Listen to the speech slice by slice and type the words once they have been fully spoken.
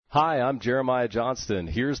Hi, I'm Jeremiah Johnston.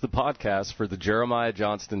 Here's the podcast for The Jeremiah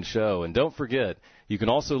Johnston Show. And don't forget, you can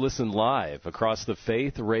also listen live across the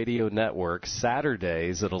Faith Radio Network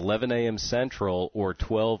Saturdays at 11 a.m. Central or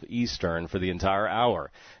 12 Eastern for the entire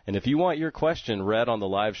hour. And if you want your question read on the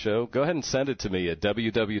live show, go ahead and send it to me at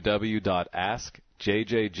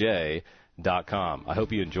www.askjjj.com. I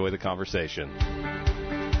hope you enjoy the conversation.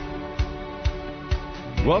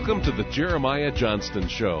 Welcome to The Jeremiah Johnston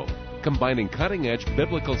Show, combining cutting-edge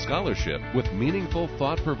biblical scholarship with meaningful,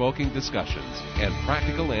 thought-provoking discussions and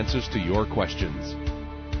practical answers to your questions.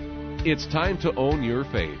 It's time to own your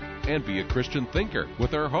faith and be a Christian thinker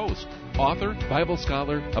with our host, author, Bible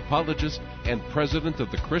scholar, apologist, and president of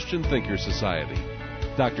the Christian Thinker Society,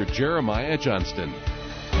 Dr. Jeremiah Johnston.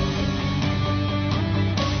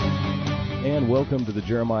 And welcome to the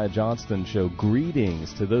Jeremiah Johnston Show.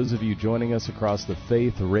 Greetings to those of you joining us across the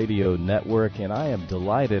Faith Radio Network, and I am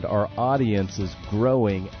delighted our audience is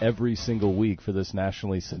growing every single week for this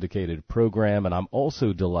nationally syndicated program, and I'm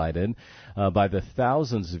also delighted by the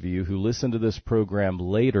thousands of you who listen to this program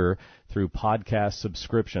later through podcast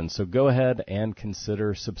subscription. So go ahead and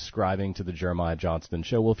consider subscribing to the Jeremiah Johnston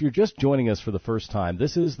Show. Well, if you're just joining us for the first time,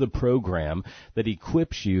 this is the program that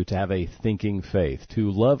equips you to have a thinking faith,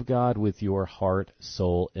 to love God with your heart,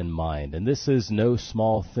 soul, and mind. And this is no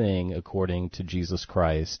small thing according to Jesus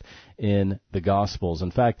Christ in the Gospels.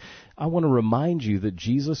 In fact, I want to remind you that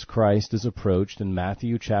Jesus Christ is approached in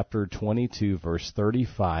Matthew chapter 22, verse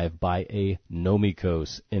 35, by a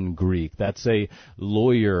nomikos in Greek. That's a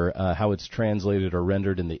lawyer, how it's translated or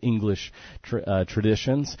rendered in the English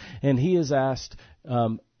traditions. And he is asked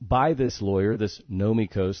by this lawyer, this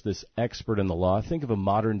nomikos, this expert in the law, think of a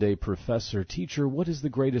modern-day professor, teacher, what is the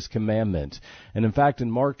greatest commandment? And in fact, in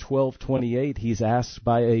Mark 12:28, he's asked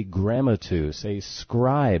by a grammatus, a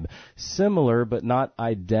scribe, similar but not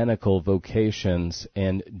identical vocations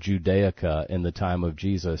in Judaica in the time of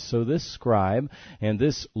Jesus. So this scribe and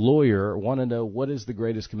this lawyer want to know what is the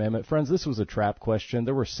greatest commandment. Friends, this was a trap question.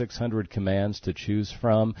 There were 600 commands to choose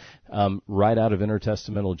from right out of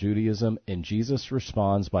intertestamental Judaism, and Jesus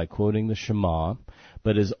responds by quoting the Shema,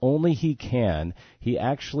 but as only he can, he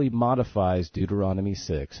actually modifies Deuteronomy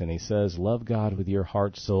 6, and he says, love God with your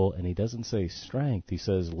heart, soul, and he doesn't say strength, he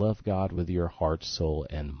says, love God with your heart, soul,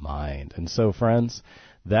 and mind. And so, friends,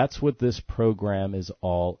 that's what this program is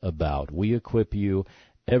all about. We equip you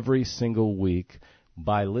every single week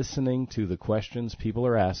by listening to the questions people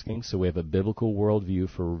are asking. So we have a biblical worldview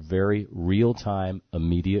for very real-time,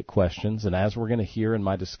 immediate questions. And as we're going to hear in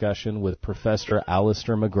my discussion with Professor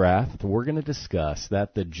Alister McGrath, we're going to discuss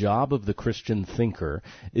that the job of the Christian thinker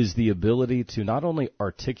is the ability to not only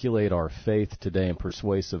articulate our faith today in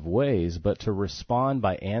persuasive ways, but to respond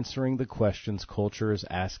by answering the questions culture is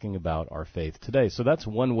asking about our faith today. So that's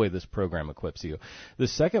one way this program equips you. The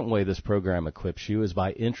second way this program equips you is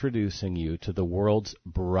by introducing you to the world's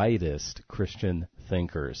brightest Christian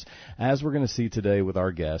thinkers. As we're going to see today with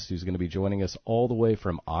our guest, who's going to be joining us all the way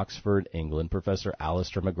from Oxford, England, Professor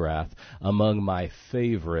Alister McGrath, among my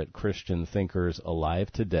favorite Christian thinkers alive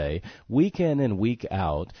today. Week in and week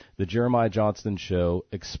out, the Jeremiah Johnston Show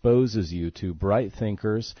exposes you to bright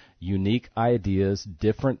thinkers, unique ideas,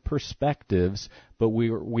 different perspectives, but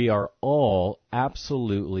we are all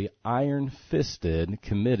absolutely iron-fisted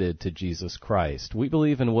committed to Jesus Christ. We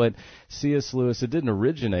believe in what C.S. Lewis, it didn't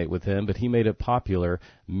originate with him, but he made it popular,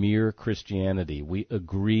 mere Christianity. We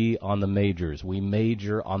agree on the majors. We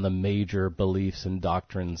major on the major beliefs and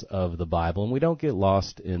doctrines of the Bible, and we don't get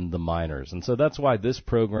lost in the minors. And so that's why this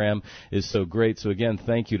program is so great. So again,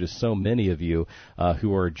 thank you to so many of you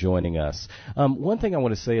who are joining us. One thing I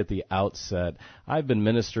want to say at the outset, I've been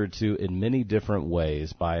ministered to in many different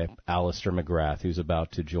ways by Alister McGrath, who's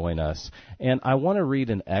about to join us. And I want to read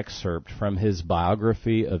an excerpt from his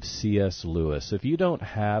biography of C.S. Lewis. If you don't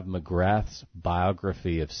have McGrath's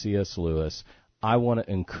biography of C.S. Lewis, I want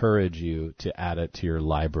to encourage you to add it to your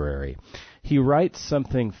library. He writes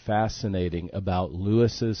something fascinating about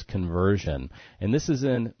Lewis's conversion, and this is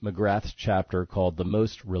in McGrath's chapter called The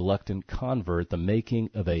Most Reluctant Convert, The Making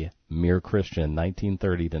of a Mere Christian,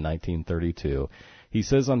 1930 to 1932. He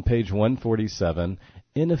says on page 147,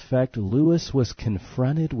 in effect, Lewis was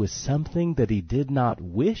confronted with something that he did not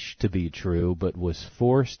wish to be true, but was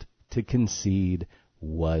forced to concede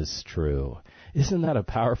was true. Isn't that a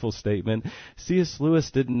powerful statement? C.S. Lewis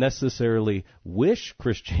didn't necessarily wish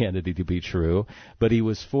Christianity to be true, but he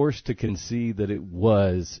was forced to concede that it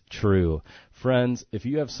was true. Friends, if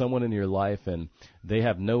you have someone in your life and they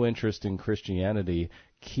have no interest in Christianity,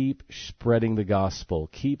 keep spreading the gospel,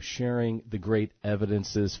 keep sharing the great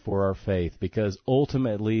evidences for our faith, because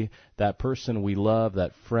ultimately that person we love,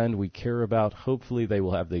 that friend we care about, hopefully they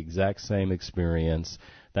will have the exact same experience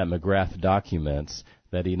that McGrath documents,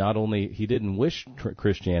 that he didn't wish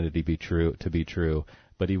Christianity to be true,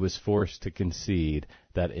 but he was forced to concede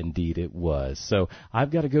that indeed it was. So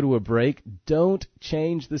I've got to go to a break. Don't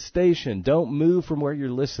change the station. Don't move from where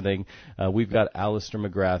you're listening. We've got Alister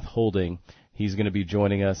McGrath holding. He's going to be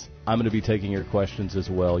joining us. I'm going to be taking your questions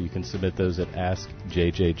as well. You can submit those at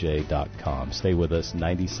askjjj.com. Stay with us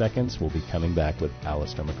 90 seconds. We'll be coming back with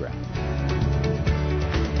Alister McGrath.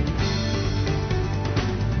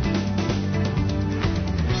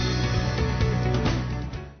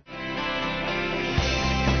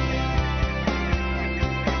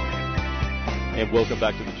 And welcome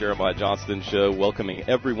back to the Jeremiah Johnston Show, welcoming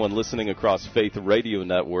everyone listening across Faith Radio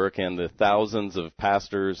Network and the thousands of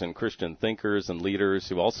pastors and Christian thinkers and leaders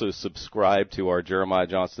who also subscribe to our Jeremiah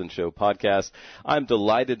Johnston Show podcast. I'm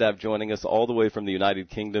delighted to have joining us all the way from the United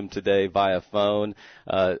Kingdom today via phone,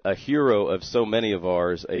 a hero of so many of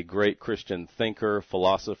ours, a great Christian thinker,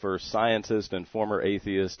 philosopher, scientist, and former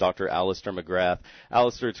atheist, Dr. Alister McGrath.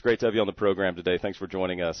 Alister, it's great to have you on the program today. Thanks for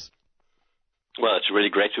joining us. Well, it's really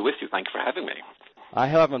great to be with you. Thank you for having me. I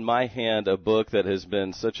have in my hand a book that has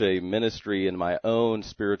been such a ministry in my own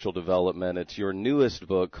spiritual development. It's your newest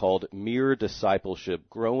book called Mere Discipleship,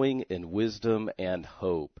 Growing in Wisdom and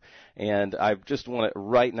Hope. And I just want to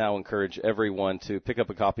right now encourage everyone to pick up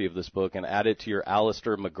a copy of this book and add it to your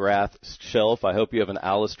Alister McGrath shelf. I hope you have an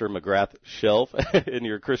Alister McGrath shelf in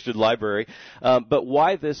your Christian library. But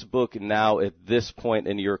why this book now at this point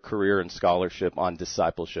in your career and scholarship on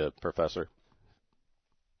discipleship, Professor?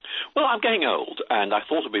 Well, I'm getting old, and I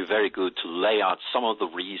thought it would be very good to lay out some of the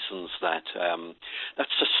reasons that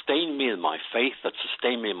sustain me in my faith, that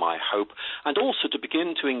sustain me in my hope, and also to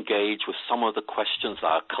begin to engage with some of the questions that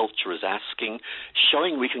our culture is asking,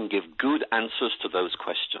 showing we can give good answers to those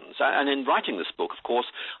questions. And in writing this book, of course,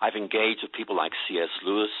 I've engaged with people like C.S.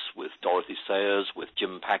 Lewis, with Dorothy Sayers, with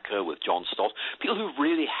Jim Packer, with John Stott, people who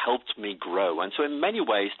really helped me grow. And so in many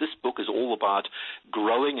ways, this book is all about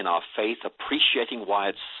growing in our faith, appreciating why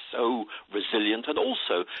it's so resilient, and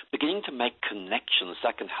also beginning to make connections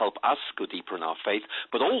that can help us go deeper in our faith,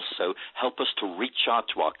 but also help us to reach out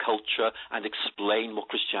to our culture and explain what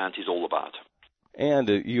Christianity is all about. And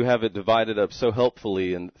you have it divided up so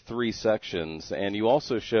helpfully in 3 sections. And you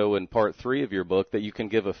also show in part 3 of your book that you can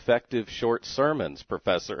give effective short sermons,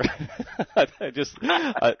 Professor.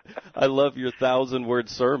 I love your 1,000-word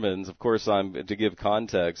sermons. Of course, to give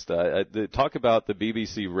context. Talk about the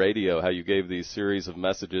BBC radio, how you gave these series of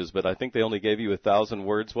messages, but I think they only gave you 1,000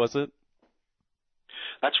 words, was it?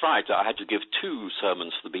 That's right. I had to give 2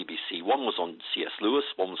 sermons to the BBC. One was on C.S. Lewis,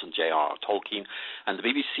 one was on J.R.R. Tolkien, and the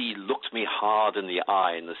BBC looked me hard in the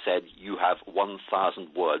eye and said, "You have 1,000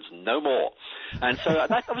 words, no more." And so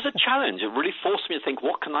that was a challenge. It really forced me to think,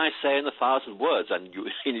 what can I say in 1,000 words? And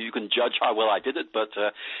you can judge how well I did it, but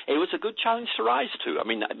it was a good challenge to rise to. I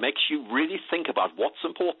mean, it makes you really think about what's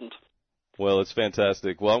important. Well, it's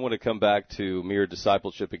fantastic. Well, I want to come back to Mere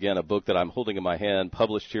Discipleship again, a book that I'm holding in my hand,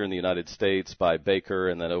 published here in the United States by Baker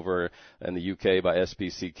and then over in the UK by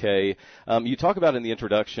SPCK. You talk about in the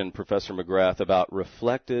introduction, Professor McGrath, about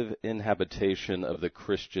reflective inhabitation of the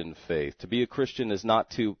Christian faith. To be a Christian is not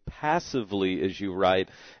to passively, as you write,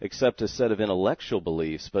 accept a set of intellectual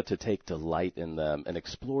beliefs, but to take delight in them and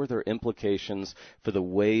explore their implications for the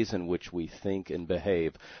ways in which we think and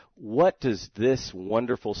behave. What does this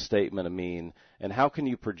wonderful statement mean, and how can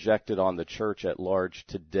you project it on the church at large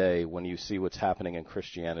today when you see what's happening in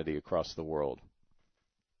Christianity across the world?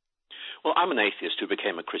 Well, I'm an atheist who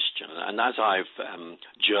became a Christian, and as I've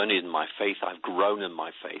journeyed in my faith, I've grown in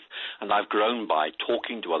my faith, and I've grown by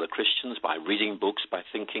talking to other Christians, by reading books, by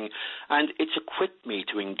thinking, and it's equipped me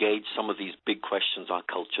to engage some of these big questions our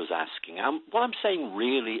culture is asking. What I'm saying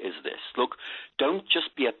really is this. Look, don't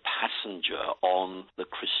just be a passenger on the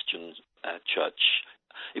Christian church.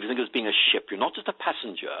 If you think of it as being a ship, you're not just a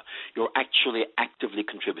passenger. You're actually actively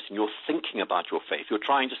contributing. You're thinking about your faith. You're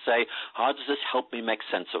trying to say, how does this help me make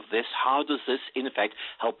sense of this? How does this, in effect,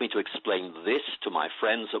 help me to explain this to my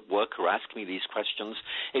friends at work who are asking me these questions?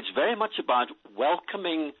 It's very much about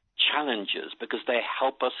welcoming challenges because they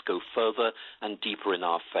help us go further and deeper in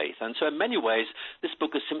our faith. And so in many ways, this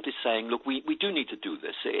book is simply saying, look, we do need to do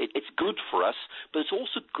this. It's good for us, but it's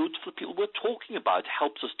also good for the people we're talking about. It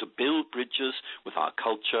helps us to build bridges with our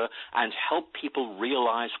culture and help people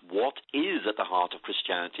realize what is at the heart of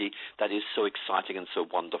Christianity that is so exciting and so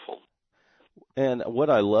wonderful. And what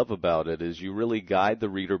I love about it is you really guide the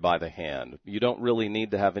reader by the hand. You don't really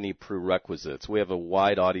need to have any prerequisites. We have a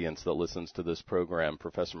wide audience that listens to this program,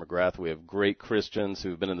 Professor McGrath. We have great Christians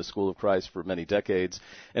who've been in the School of Christ for many decades.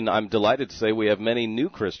 And I'm delighted to say we have many new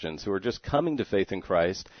Christians who are just coming to faith in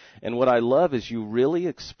Christ. And what I love is you really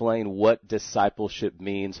explain what discipleship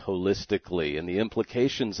means holistically and the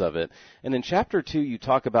implications of it. And in Chapter 2, you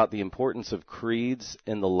talk about the importance of creeds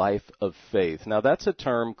in the life of faith. Now, that's a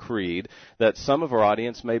term, creed, that some of our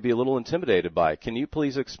audience may be a little intimidated by. Can you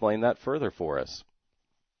please explain that further for us?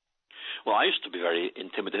 Well, I used to be very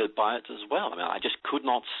intimidated by it as well. I mean, I just could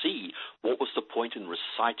not see what was the point in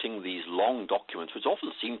reciting these long documents, which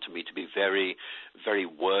often seemed to me to be very, very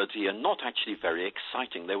wordy and not actually very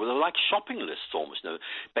exciting. They were like shopping lists almost,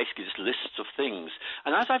 basically just lists of things.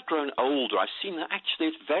 And as I've grown older, I've seen that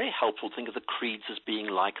actually it's very helpful to think of the creeds as being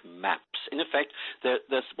like maps. In effect,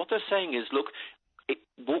 what they're saying is, look,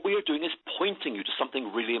 what we are doing is pointing you to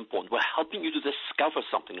something really important. We're helping you to discover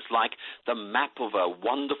something. It's like the map of a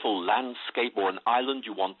wonderful landscape or an island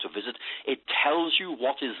you want to visit. It tells you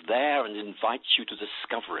what is there and invites you to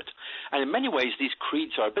discover it. And in many ways, these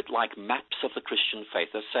creeds are a bit like maps of the Christian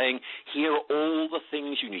faith. They're saying, here are all the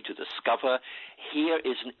things you need to discover. Here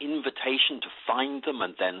is an invitation to find them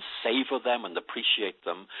and then savor them and appreciate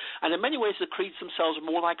them. And in many ways, the creeds themselves are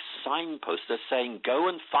more like signposts. They're saying, go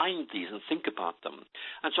and find these and think about them.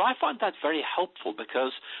 And so I find that very helpful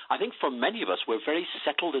because I think for many of us, we're very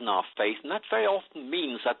settled in our faith, and that very often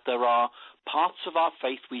means that there are parts of our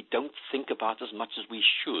faith we don't think about as much as we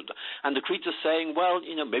should. And the creeds are saying, well,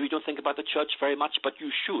 maybe you don't think about the church very much, but you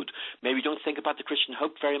should. Maybe you don't think about the Christian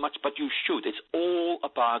hope very much, but you should. It's all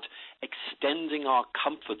about extending our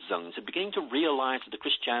comfort zones and beginning to realize that the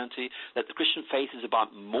Christian faith is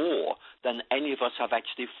about more than any of us have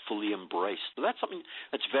actually fully embraced. So that's something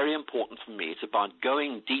that's very important for me. It's about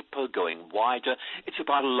going deeper, going wider. It's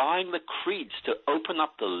about allowing the creeds to open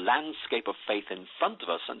up the landscape of faith in front of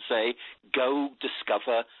us and say, go,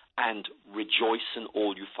 discover, and rejoice in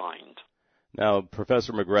all you find. Now,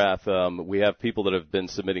 Professor McGrath, we have people that have been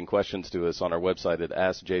submitting questions to us on our website at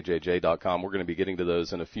askjjj.com. We're going to be getting to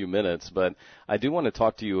those in a few minutes, but I do want to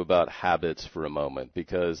talk to you about habits for a moment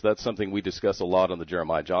because that's something we discuss a lot on the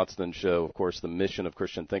Jeremiah Johnston Show. Of course, the mission of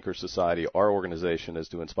Christian Thinker Society, our organization, is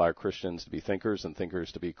to inspire Christians to be thinkers and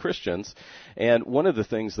thinkers to be Christians. And one of the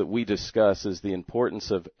things that we discuss is the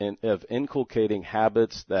importance of inculcating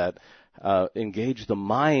habits that engage the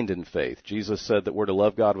mind in faith. Jesus said that we're to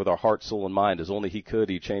love God with our heart, soul, and mind. As only he could,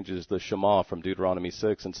 he changes the Shema from Deuteronomy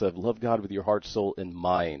 6 and said, love God with your heart, soul, and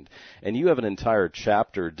mind. And you have an entire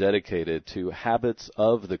chapter dedicated to habits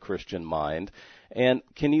of the Christian mind. And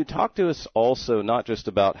can you talk to us also not just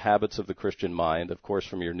about habits of the Christian mind, of course,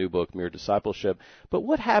 from your new book, Mere Discipleship, but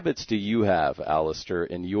what habits do you have, Alister,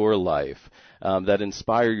 in your life that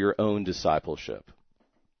inspire your own discipleship?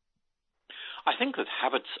 I think that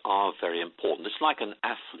habits are very important. It's like an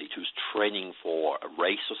athlete who's training for a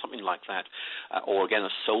race or something like that, or again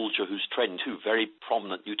a soldier who's training. Two very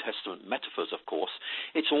prominent New Testament metaphors, of course.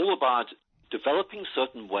 It's all about developing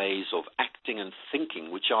certain ways of acting and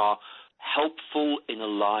thinking which are helpful in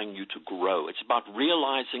allowing you to grow. It's about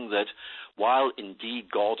realizing that while indeed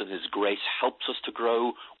God and His grace helps us to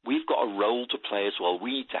grow, we've got a role to play as well.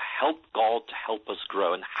 We need to help God to help us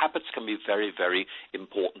grow, and habits can be very, very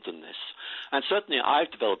important in this. And certainly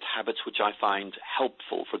I've developed habits which I find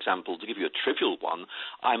helpful. For example, to give you a trivial one,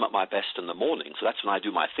 I'm at my best in the morning, so that's when I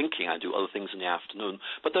do my thinking. I do other things in the afternoon.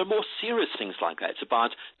 But there are more serious things like that. It's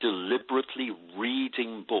about deliberately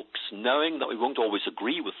reading books, knowing that we won't always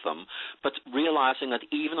agree with them, but realizing that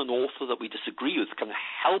even an author that we disagree with can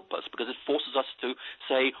help us because it forces us to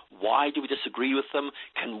say, why do we disagree with them?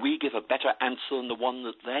 Can we give a better answer than the one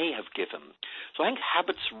that they have given? So I think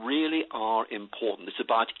habits really are important. It's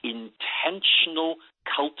about intentional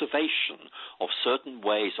cultivation of certain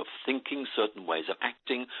ways of thinking, certain ways of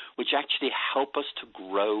acting, which actually help us to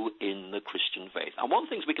grow in the Christian faith. And one of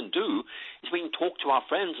the things we can do is we can talk to our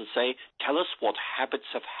friends and say, tell us what habits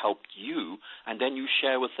have helped you, and then you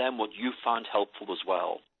share with them what you found helpful as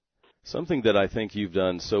well. Something that I think you've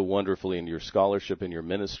done so wonderfully in your scholarship and your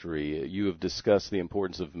ministry, you have discussed the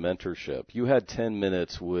importance of mentorship. You had 10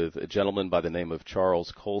 minutes with a gentleman by the name of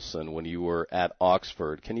Charles Colson when you were at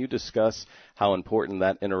Oxford. Can you discuss how important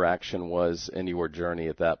that interaction was in your journey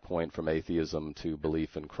at that point from atheism to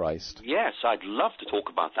belief in Christ? Yes, I'd love to talk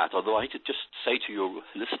about that, although I need to just say to your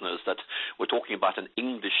listeners that we're talking about an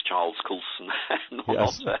English Charles Colson,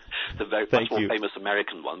 not the very much more famous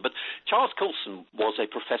American one. But Charles Colson was a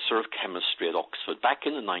professor of chemistry at Oxford back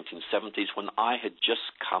in the 1970s when I had just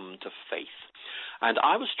come to faith. And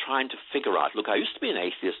I was trying to figure out, look, I used to be an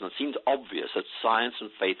atheist, and it seemed obvious that science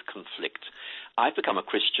and faith conflict. I've become a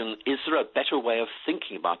Christian. Is there a better way of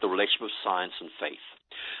thinking about the relationship of science and faith?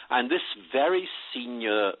 And this very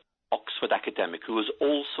senior Oxford academic, who was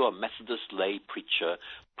also a Methodist lay preacher,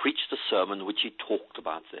 preached a sermon in which he talked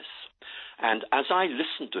about this. And as I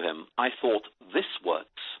listened to him, I thought, this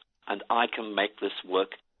works, and I can make this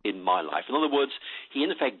work in my life. In other words, he in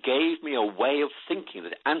effect gave me a way of thinking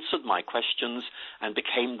that answered my questions and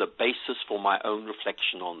became the basis for my own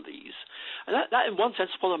reflection on these. And that in one sense,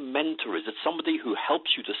 what a mentor is. It's somebody who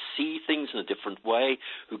helps you to see things in a different way,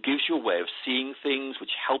 who gives you a way of seeing things,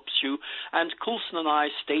 which helps you. And Coulson and I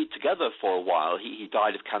stayed together for a while. He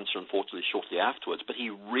died of cancer, unfortunately, shortly afterwards, but he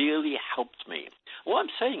really helped me. What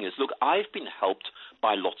I'm saying is, look, I've been helped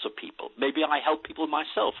by lots of people. Maybe I help people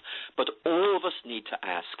myself, but all of us need to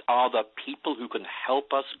ask, are there people who can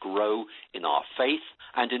help us grow in our faith?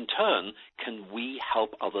 And in turn, can we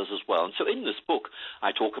help others as well? And so in this book,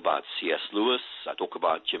 I talk about C.S. Lewis, I talk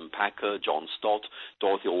about Jim Packer, John Stott,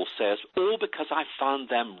 Dorothy Allsayers, all because I found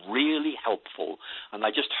them really helpful. And I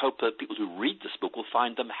just hope that people who read this book will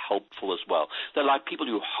find them helpful as well. They're like people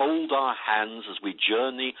who hold our hands as we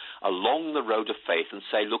journey along the road of faith and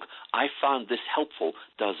say, look, I found this helpful.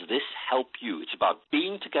 Does this help you? It's about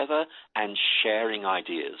being together and sharing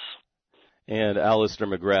ideas. And Alister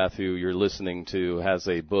McGrath, who you're listening to, has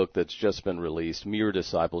a book that's just been released, Mere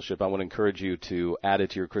Discipleship. I want to encourage you to add it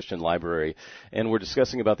to your Christian library. And we're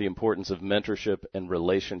discussing about the importance of mentorship and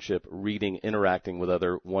relationship, reading, interacting with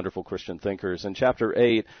other wonderful Christian thinkers. In Chapter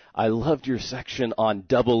 8, I loved your section on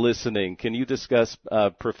double listening. Can you discuss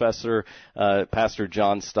Pastor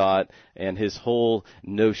John Stott and his whole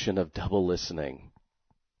notion of double listening?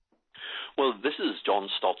 Well, this is John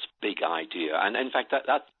Stott's big idea. And in fact,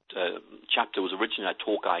 that chapter was originally a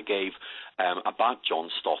talk I gave about John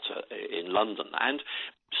Stott in London. And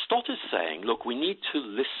Stott is saying, look, we need to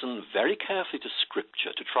listen very carefully to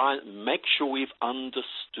Scripture to try and make sure we've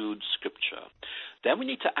understood Scripture. Then we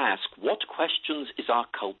need to ask, what questions is our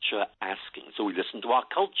culture asking? So we listen to our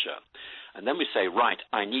culture. And then we say, right,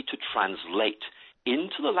 I need to translate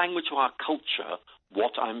into the language of our culture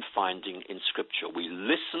what I'm finding in Scripture. We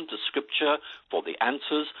listen to Scripture for the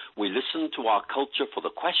answers. We listen to our culture for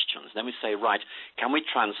the questions. Then we say, right, can we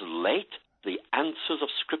translate the answers of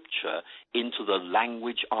Scripture into the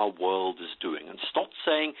language our world is doing? And Stott's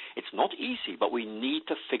saying it's not easy, but we need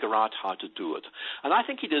to figure out how to do it. And I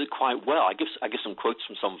think he did it quite well. I give some quotes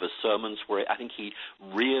from some of his sermons where I think he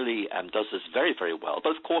really does this very, very well.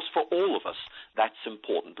 But of course, for all of us, that's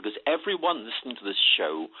important because everyone listening to this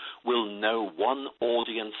show will know one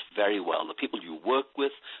audience very well, the people you work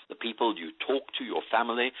with, the people you talk to, your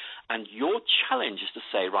family. And your challenge is to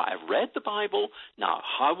say, right, I've read the Bible. Now,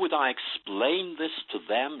 how would I explain this to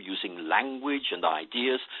them using language and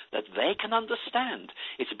ideas that they can understand?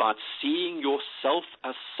 It's about seeing yourself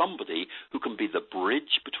as somebody who can be the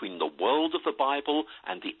bridge between the world of the Bible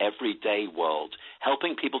and the everyday world,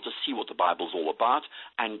 helping people to see what the Bible's all about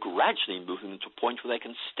and gradually moving them to a point where they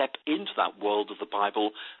can step into that world of the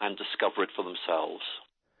Bible and discover it for themselves.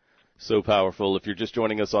 So powerful. If you're just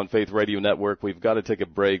joining us on Faith Radio Network, we've got to take a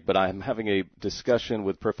break, but I'm having a discussion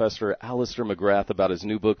with Professor Alister McGrath about his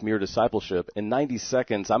new book, Mere Discipleship. In 90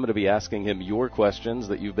 seconds, I'm going to be asking him your questions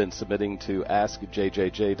that you've been submitting to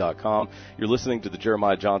askjjj.com. You're listening to the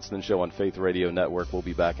Jeremiah Johnston Show on Faith Radio Network. We'll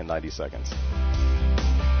be back in 90 seconds.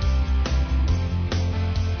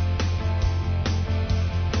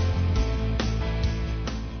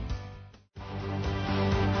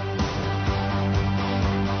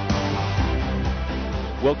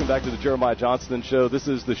 Welcome back to the Jeremiah Johnston Show. This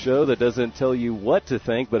is the show that doesn't tell you what to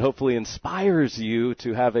think, but hopefully inspires you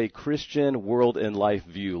to have a Christian world and life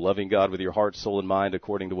view, loving God with your heart, soul, and mind,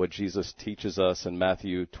 according to what Jesus teaches us in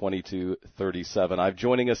Matthew 22:37. I'm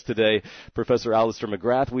joining us today, Professor Alister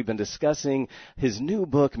McGrath. We've been discussing his new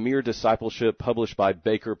book, Mere Discipleship, published by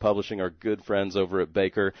Baker Publishing, our good friends over at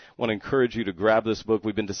Baker. I want to encourage you to grab this book.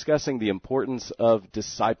 We've been discussing the importance of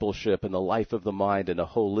discipleship and the life of the mind and a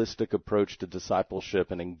holistic approach to discipleship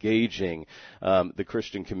and engaging the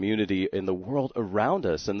Christian community in the world around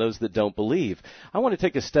us and those that don't believe. I want to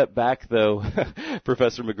take a step back, though,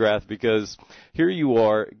 Professor McGrath, because here you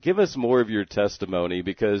are. Give us more of your testimony,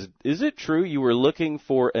 because is it true you were looking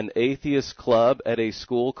for an atheist club at a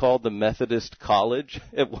school called the Methodist College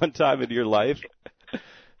at one time in your life?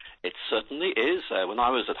 It certainly is. When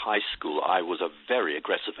I was at high school, I was a very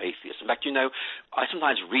aggressive atheist. In fact, I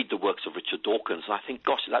sometimes read the works of Richard Dawkins, and I think,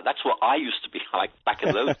 gosh, that's what I used to be like back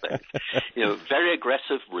in those days. Very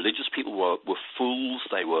aggressive. Religious people were fools.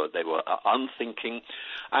 They were unthinking.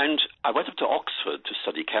 And I went up to Oxford to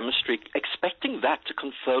study chemistry, expecting that to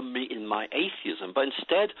confirm me in my atheism. But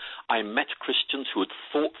instead, I met Christians who had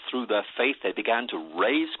thought through their faith. They began to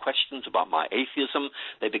raise questions about my atheism.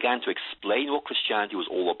 They began to explain what Christianity was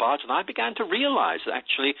all about. And I began to realize that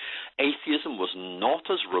actually atheism was not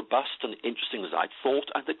as robust and interesting as I'd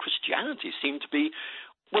thought, and that Christianity seemed to be,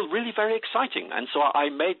 well, really very exciting. And so I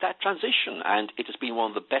made that transition, and it has been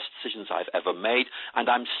one of the best decisions I've ever made, and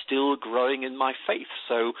I'm still growing in my faith.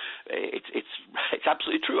 So it's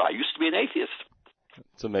absolutely true. I used to be an atheist.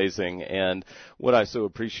 It's amazing. And what I so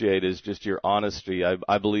appreciate is just your honesty.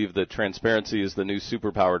 I believe that transparency is the new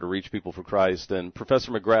superpower to reach people for Christ. And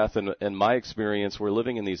Professor McGrath, in my experience, we're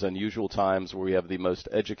living in these unusual times where we have the most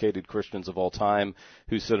educated Christians of all time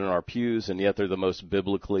who sit in our pews, and yet they're the most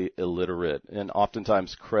biblically illiterate and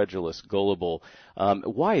oftentimes credulous, gullible.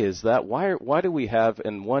 Why is that? Why do we have,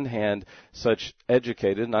 in one hand, such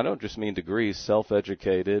educated, and I don't just mean degrees,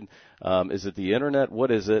 self-educated? Is it the internet? What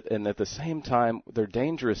is it? And at the same time, they're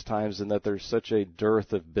dangerous times in that there's such a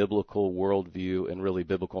dearth of biblical worldview and really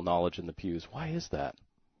biblical knowledge in the pews. Why is that?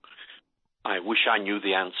 I wish I knew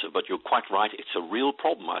the answer, but you're quite right. It's a real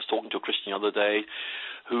problem. I was talking to a Christian the other day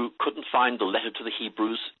who couldn't find the letter to the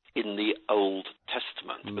Hebrews in the Old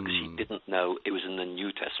Testament because he didn't know it was in the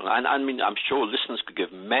New Testament. And I mean, I'm sure listeners could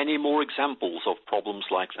give many more examples of problems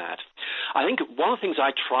like that. I think one of the things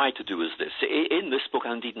I try to do is this. In this book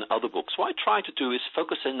and indeed in other books, what I try to do is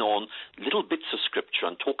focus in on little bits of Scripture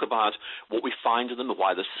and talk about what we find in them and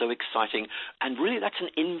why they're so exciting. And really that's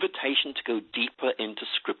an invitation to go deeper into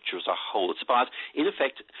Scripture as a whole. It's about, in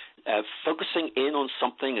effect, focusing in on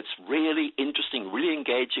something that's really interesting, really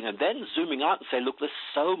engaging, and then zooming out and say, look, there's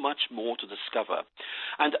so much more to discover.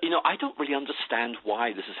 And, I don't really understand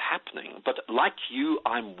why this is happening, but like you,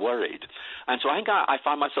 I'm worried. And so I think I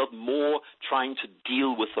find myself more trying to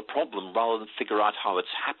deal with the problem rather than figure out how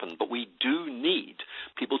it's happened. But we do need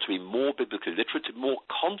people to be more biblically literate, to be more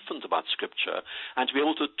confident about Scripture, and to be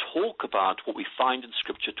able to talk about what we find in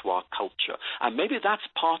Scripture to our culture. And maybe that's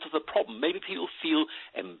part of the problem. Maybe people feel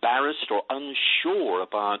embarrassed or unsure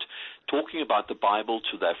about talking about the Bible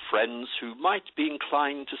to their friends who might be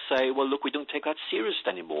inclined to say, well, look, we don't take that serious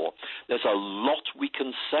anymore. There's a lot we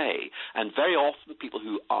can say. And very often people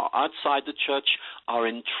who are outside the church are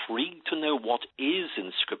intrigued to know what is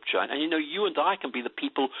in Scripture. And you and I can be the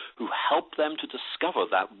people who help them to discover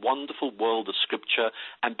that wonderful world of Scripture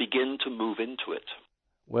and begin to move into it.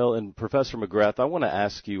 Well, and Professor McGrath, I want to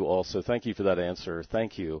ask you also, thank you for that answer,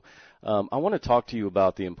 thank you. I want to talk to you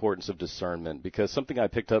about the importance of discernment, because something I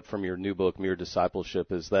picked up from your new book, Mere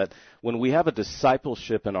Discipleship, is that when we have a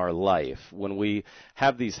discipleship in our life, when we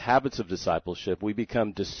have these habits of discipleship, we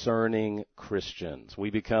become discerning Christians. We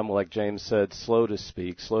become, like James said, slow to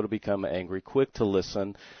speak, slow to become angry, quick to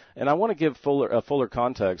listen. And I want to give a fuller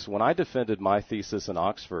context. When I defended my thesis in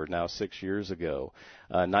Oxford now 6 years ago,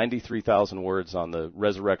 93,000 words on the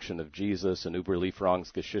resurrection of Jesus and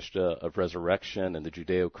Überlieferungsgeschichte of resurrection and the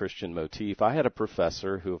Judeo-Christian motif, I had a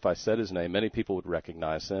professor who, if I said his name, many people would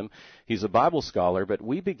recognize him. He's a Bible scholar, but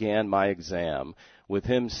we began my exam with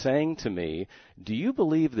him saying to me, do you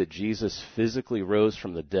believe that Jesus physically rose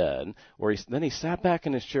from the dead? Then he sat back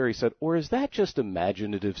in his chair, he said, or is that just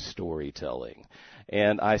imaginative storytelling?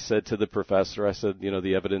 And I said to the professor, I said,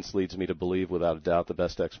 the evidence leads me to believe without a doubt the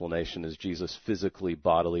best explanation is Jesus physically,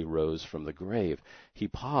 bodily rose from the grave. He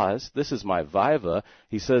paused. This is my viva.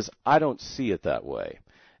 He says, I don't see it that way.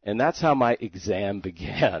 And that's how my exam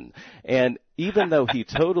began. And even though he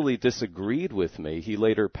totally disagreed with me, he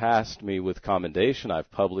later passed me with commendation. I've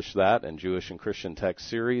published that in Jewish and Christian Text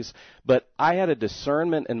series. But I had a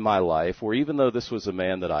discernment in my life where even though this was a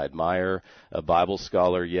man that I admire, a Bible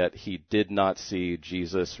scholar, yet he did not see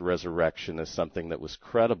Jesus' resurrection as something that was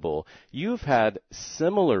credible. You've had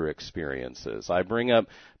similar experiences. I bring up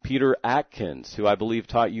Peter Atkins, who I believe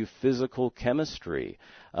taught you physical chemistry.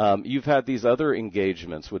 You've had these other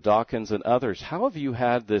engagements with Dawkins and others. How have you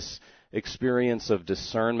had this experience of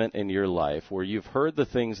discernment in your life where you've heard the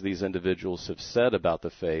things these individuals have said about the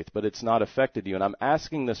faith, but it's not affected you? And I'm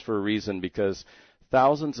asking this for a reason because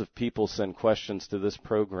thousands of people send questions to this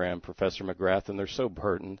program, Professor McGrath, and they're so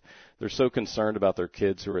burdened. They're so concerned about their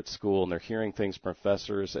kids who are at school, and they're hearing things from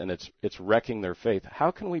professors, and it's wrecking their faith.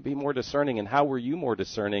 How can we be more discerning, and how were you more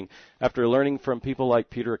discerning after learning from people like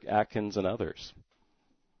Peter Atkins and others?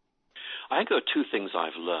 I think there are two things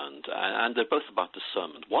I've learned, and they're both about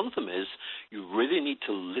discernment. One of them is you really need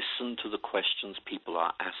to listen to the questions people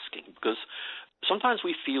are asking, because sometimes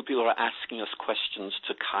we feel people are asking us questions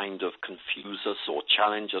to kind of confuse us or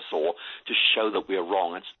challenge us or to show that we're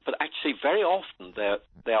wrong. But actually, very often, there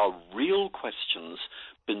are real questions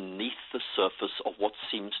beneath the surface of what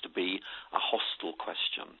seems to be a hostile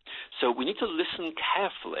question. So we need to listen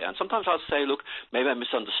carefully. And sometimes I'll say, look, maybe I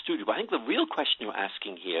misunderstood you, but I think the real question you're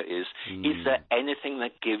asking here is there anything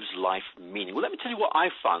that gives life meaning? Well, let me tell you what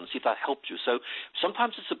I found, see if that helped you. So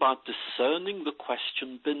sometimes it's about discerning the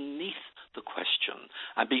question beneath the question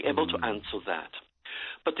and being able to answer that.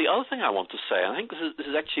 But the other thing I want to say, and I think this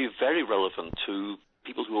is actually very relevant to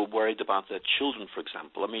people who are worried about their children, for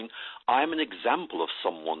example. I mean, I'm an example of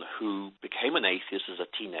someone who became an atheist as a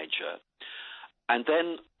teenager and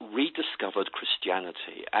then rediscovered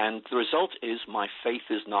Christianity. And the result is my faith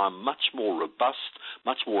is now much more robust,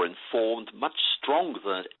 much more informed, much stronger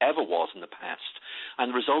than it ever was in the past. And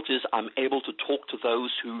the result is I'm able to talk to those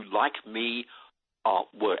who, like me,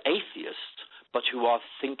 were atheists, but who are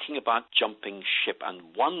thinking about jumping ship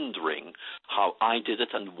and wondering how I did it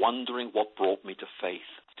and wondering what brought me to faith.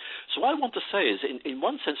 So what I want to say is, in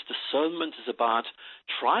one sense, discernment is about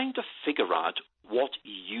trying to figure out what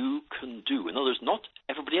you can do. In other words, not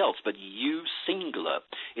everybody else, but you singular.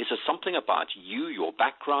 Is there something about you, your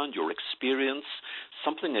background, your experience,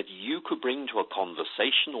 something that you could bring to a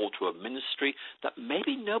conversation or to a ministry that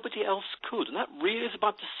maybe nobody else could? And that really is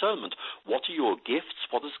about discernment. What are your gifts?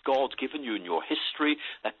 What has God given you in your history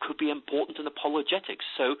that could be important in apologetics?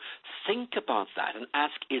 So think about that and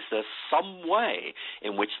ask, is there some way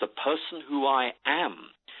in which the person who I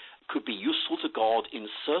am could be useful to God in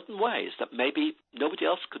certain ways that maybe nobody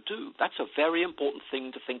else could do? That's a very important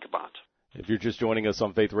thing to think about. If you're just joining us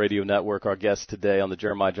on Faith Radio Network, our guest today on the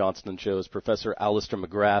Jeremiah Johnston Show is Professor Alister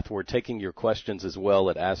McGrath. We're taking your questions as well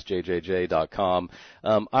at AskJJJ.com.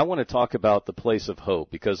 I want to talk about the place of hope,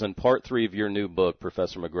 because in part 3 of your new book,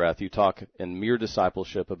 Professor McGrath, you talk in Mere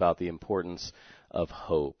Discipleship about the importance of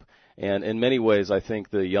hope. And in many ways, I think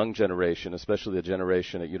the young generation, especially the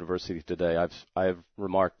generation at university today, I've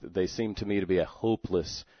remarked that they seem to me to be a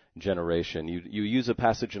hopeless generation. You use a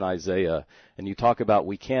passage in Isaiah, and you talk about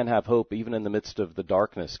we can have hope even in the midst of the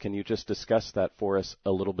darkness. Can you just discuss that for us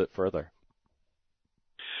a little bit further?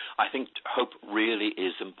 I think hope really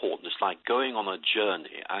is important. It's like going on a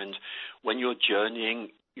journey, and when you're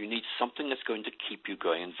journeying, you need something that's going to keep you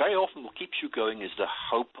going. And very often what keeps you going is the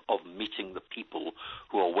hope of meeting the people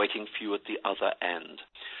who are waiting for you at the other end.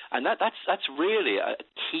 And that's really a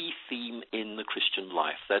key theme in the Christian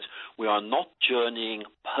life, that we are not journeying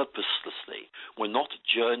purposelessly. We're not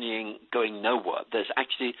journeying going nowhere.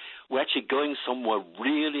 We're actually going somewhere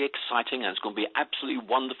really exciting, and it's going to be absolutely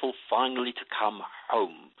wonderful finally to come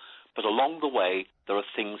home. But along the way, there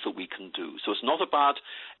are things that we can do. So it's not about,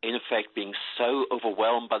 in effect, being so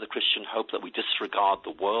overwhelmed by the Christian hope that we disregard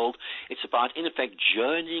the world. It's about, in effect,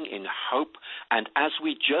 journeying in hope. And as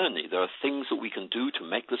we journey, there are things that we can do to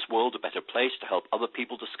make this world a better place, to help other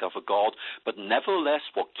people discover God. But nevertheless,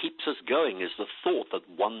 what keeps us going is the thought that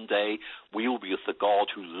one day we will be with the God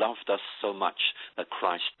who loved us so much that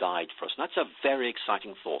Christ died for us. And that's a very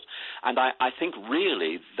exciting thought. And I think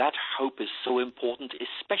really that hope is so important,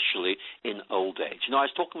 especially in old age. You know, I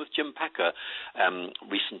was talking with Jim Packer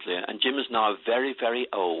recently, and Jim is now very, very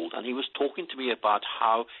old, and he was talking to me about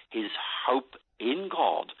how his hope in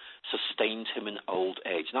God sustained him in old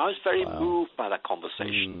age. And I was very moved by that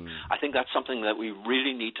conversation. I think that's something that we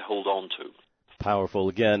really need to hold on to. Powerful.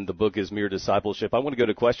 Again, the book is Mere Discipleship. I want to go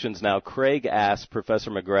to questions now. Craig asks,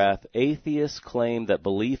 Professor McGrath, atheists claim that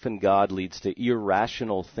belief in God leads to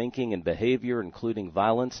irrational thinking and behavior, including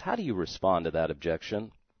violence. How do you respond to that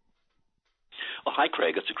objection? Well, hi,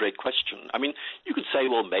 Craig. That's a great question. I mean, you could say,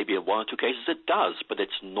 well, maybe in one or two cases it does, but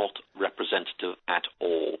it's not representative at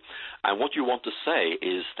all. And what you want to say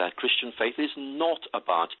is that Christian faith is not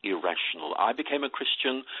about irrational. I became a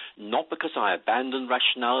Christian not because I abandoned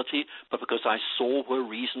rationality, but because I saw where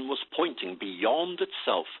reason was pointing beyond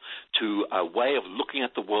itself to a way of looking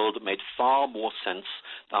at the world that made far more sense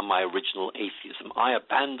than my original atheism. I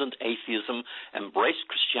abandoned atheism, embraced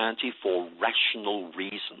Christianity for rational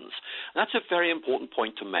reasons. And that's a very important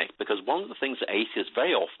point to make, because one of the things that atheists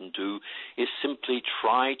very often do is simply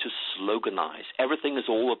try to sloganize. Everything is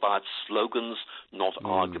all about slogans, not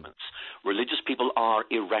arguments. Religious people are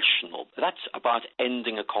irrational. That's about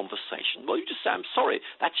ending a conversation. Well, you just say, I'm sorry,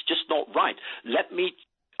 that's just not right. Let me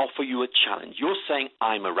offer you a challenge. You're saying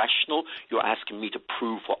I'm irrational. You're asking me to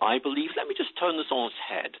prove what I believe. Let me just turn this on its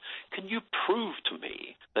head. Can you prove to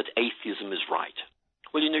me that atheism is right?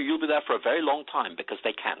 Well, you know, you'll be there for a very long time because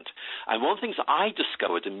they can't. And one of the things I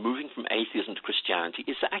discovered in moving from atheism to Christianity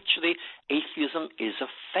is that actually atheism is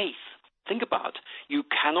a faith. Think about it. You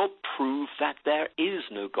cannot prove that there is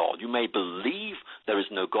no God. You may believe there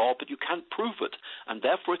is no God, but you can't prove it. And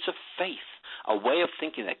therefore it's a faith, a way of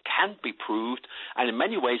thinking that can't be proved. And in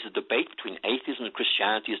many ways, the debate between atheism and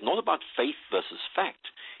Christianity is not about faith versus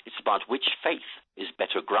fact. It's about which faith is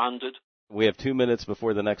better grounded. We have 2 minutes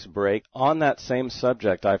before the next break. On that same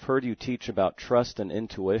subject, I've heard you teach about trust and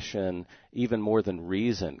intuition even more than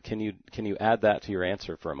reason. Can you add that to your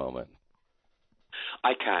answer for a moment?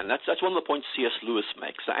 I can. That's one of the points C.S. Lewis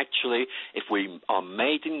makes. Actually, if we are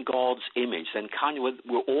made in God's image, then kind of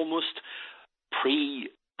we're almost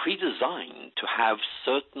predesigned to have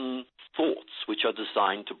certain thoughts which are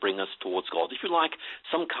designed to bring us towards God. If you like,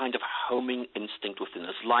 some kind of homing instinct within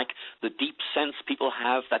us, like the deep sense people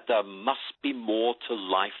have that there must be more to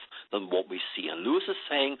life than what we see. And Lewis is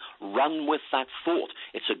saying, run with that thought.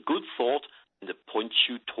 It's a good thought, and it points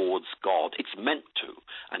you towards God. It's meant to.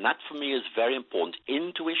 And that, for me, is very important.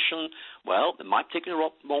 Intuition, well, it might take it the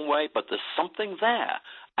wrong way, but there's something there.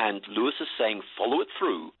 And Lewis is saying, follow it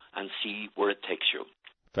through and see where it takes you.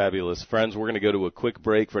 Fabulous. Friends, we're going to go to a quick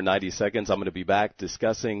break for 90 seconds. I'm going to be back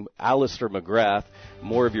discussing Alister McGrath,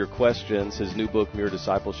 more of your questions, his new book, Mere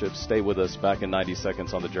Discipleship. Stay with us. Back in 90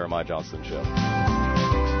 seconds on The Jeremiah Johnston Show.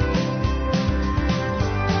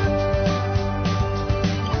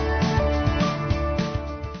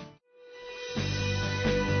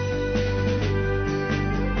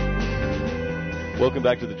 Welcome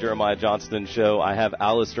back to the Jeremiah Johnston Show. I have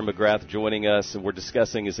Alister McGrath joining us, and we're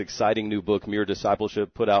discussing his exciting new book, Mere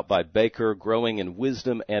Discipleship, put out by Baker, Growing in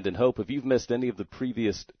Wisdom and in Hope. If you've missed any of the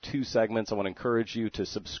previous 2 segments, I want to encourage you to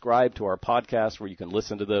subscribe to our podcast where you can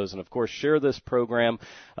listen to those. And, of course, share this program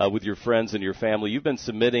with your friends and your family. You've been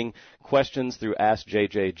submitting questions through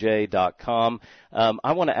AskJJJ.com.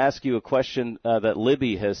 I want to ask you a question that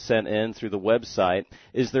Libby has sent in through the website.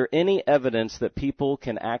 Is there any evidence that people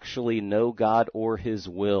can actually know God or His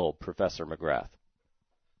will, Professor McGrath?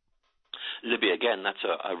 Libby, again, that's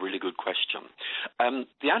a really good question.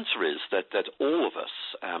 The answer is that all of us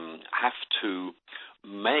have to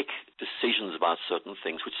make decisions about certain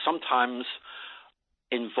things, which sometimes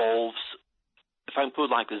involves, if I can put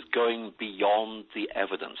it like this, going beyond the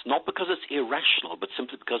evidence. Not because it's irrational, but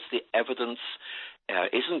simply because the evidence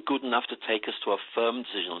isn't good enough to take us to a firm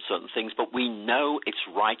decision on certain things, but we know it's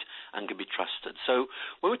right and can be trusted. So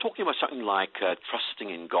when we're talking about something like trusting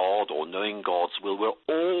in God or knowing God's will, we're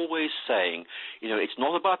always saying, it's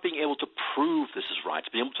not about being able to prove this is right,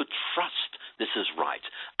 it's being able to trust this is right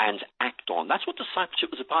and act on. That's what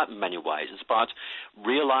discipleship is about in many ways. It's about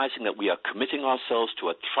realizing that we are committing ourselves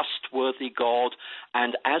to a trustworthy God,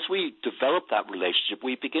 and as we develop that relationship,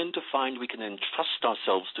 we begin to find we can entrust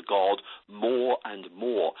ourselves to God more and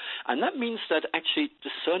more. And that means that actually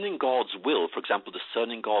discerning God's will, for example,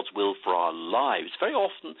 discerning God's will for our lives, very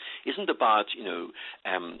often isn't about,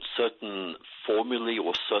 certain formulae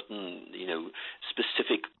or certain,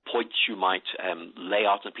 specific points you might lay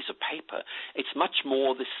out on a piece of paper. It's much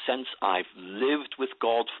more this sense I've lived with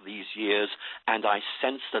God for these years, and I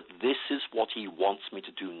sense that this is what He wants me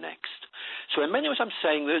to do next. So in many ways I'm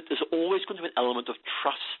saying that there's always going to be an element of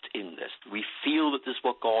trust in this. We feel that this is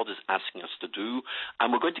what God is asking us to do,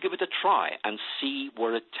 and we're going to give it a try and see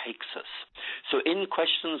where it takes us. So in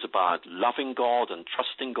questions about loving God and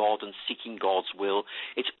trusting God and seeking God's will,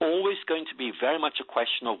 it's always going to be very much a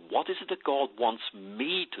question of what is it that God wants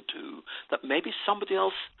me to do that maybe somebody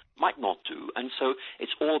else might not do. And so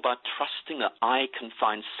it's all about trusting that I can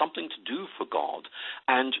find something to do for God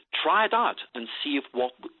and try it out and see if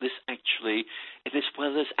this actually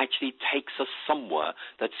takes us somewhere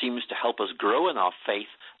that seems to help us grow in our faith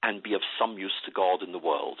and be of some use to God in the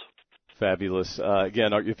world. Fabulous.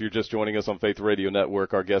 Again, if you're just joining us on Faith Radio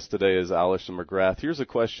Network, our guest today is Alister McGrath. Here's a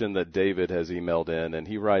question that David has emailed in, and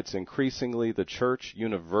he writes, increasingly the Church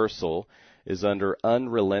Universal is under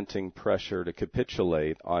unrelenting pressure to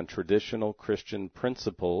capitulate on traditional Christian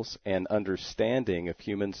principles and understanding of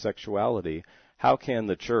human sexuality. How can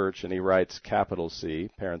the Church, and he writes capital C,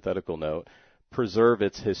 parenthetical note, preserve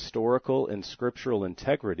its historical and scriptural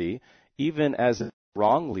integrity, even as it's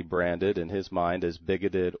wrongly branded in his mind as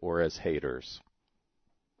bigoted or as haters?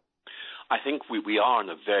 I think we are in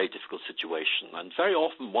a very difficult situation, and very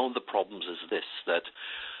often one of the problems is this, that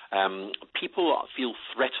people feel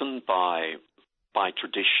threatened by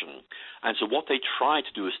tradition, and so what they try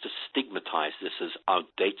to do is to stigmatize this as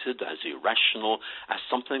outdated, as irrational, as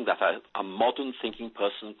something that a modern thinking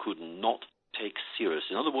person could not take serious.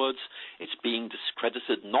 In other words, it's being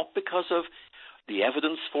discredited not because of the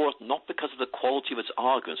evidence for it, not because of the quality of its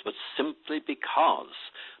arguments, but simply because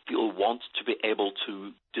people want want to be able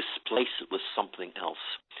to displace it with something else.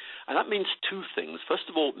 And that means two things. First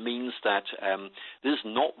of all, it means that this is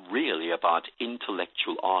not really about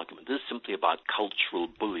intellectual argument. This is simply about cultural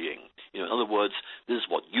bullying. In other words, this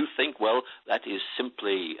is what you think. Well, that is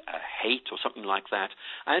simply hate or something like that.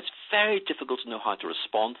 And it's very difficult to know how to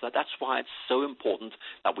respond to that. That's why it's so important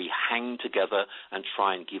that we hang together and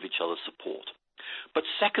try and give each other support. But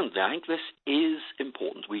secondly, I think this is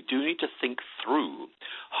important. We do need to think through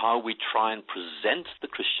how we try and present the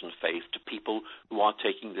Christian faith to people who are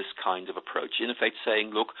taking this kind of approach. In effect,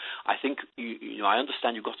 saying, look, I think, I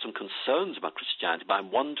understand you've got some concerns about Christianity, but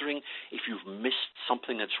I'm wondering if you've missed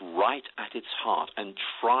something that's right at its heart, and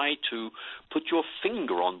try to put your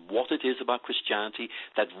finger on what it is about Christianity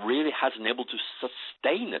that really has been able to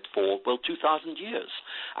sustain it for, 2,000 years.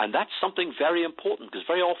 And that's something very important, because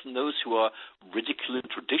very often those who are ridiculing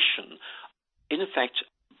tradition, in effect,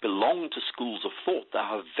 belong to schools of thought that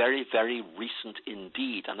are very, very recent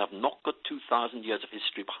indeed and have not got 2,000 years of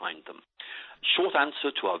history behind them. Short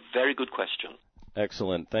answer to a very good question.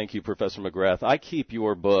 Excellent. Thank you, Professor McGrath. I keep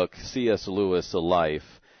your book, C.S. Lewis, A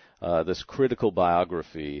Life, this critical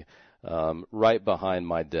biography, right behind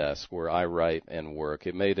my desk where I write and work.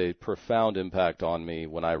 It made a profound impact on me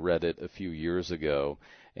when I read it a few years ago.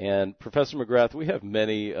 And Professor McGrath, we have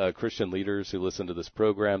many Christian leaders who listen to this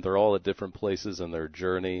program. They're all at different places in their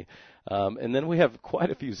journey. And then we have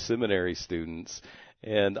quite a few seminary students.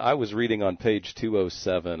 And I was reading on page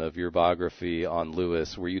 207 of your biography on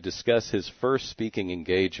Lewis, where you discuss his first speaking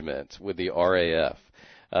engagement with the RAF.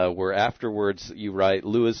 Where afterwards you write,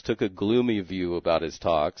 Lewis took a gloomy view about his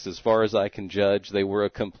talks. As far as I can judge, they were a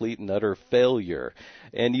complete and utter failure.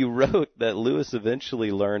 And you wrote that Lewis eventually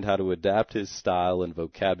learned how to adapt his style and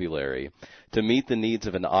vocabulary to meet the needs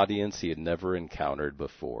of an audience he had never encountered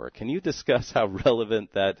before. Can you discuss how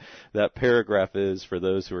relevant that paragraph is for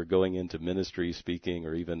those who are going into ministry speaking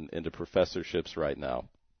or even into professorships right now?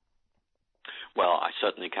 Well, I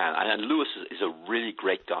certainly can. And Lewis is a really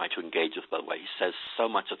great guy to engage with, by the way. He says so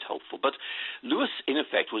much that's helpful. But Lewis, in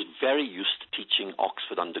effect, was very used to teaching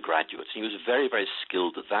Oxford undergraduates. He was very, very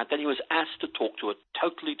skilled at that. Then he was asked to talk to a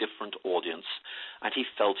totally different audience, and he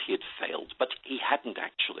felt he had failed. But he hadn't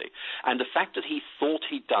actually. And the fact that he thought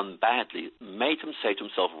he'd done badly made him say to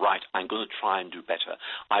himself, right, I'm going to try and do better.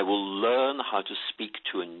 I will learn how to speak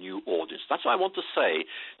to a new audience. That's what I want to say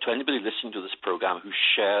to anybody listening to this program who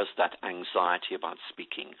shares that anxiety about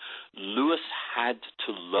speaking. Lewis had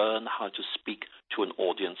to learn how to speak to an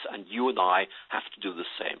audience, and you and I have to do the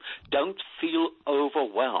same. Don't feel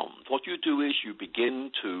overwhelmed. What you do is you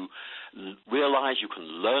begin to realize you can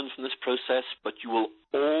learn from this process, but you will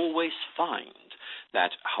always find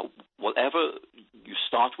that whatever you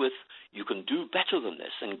start with, you can do better than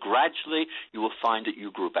this, and gradually you will find that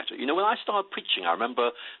you grew better. When I started preaching, I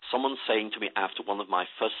remember someone saying to me after one of my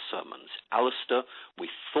first sermons, Alister, we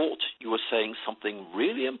thought you were saying something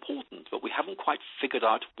really important, but we haven't quite figured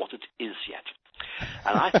out what it is yet.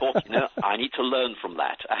 And I thought, I need to learn from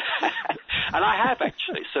that. And I have,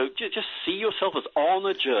 actually. So just see yourself as on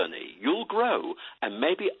a journey. You'll grow, and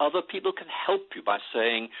maybe other people can help you by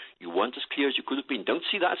saying you weren't as clear as you could have been. Don't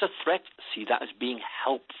see that as a threat. See that as being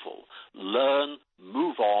helpful. Learn,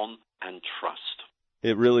 move on, and trust.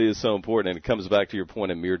 It really is so important, and it comes back to your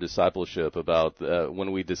point of mere discipleship about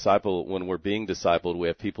when we're being discipled, we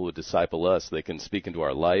have people who disciple us. They can speak into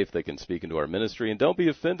our life, they can speak into our ministry, and don't be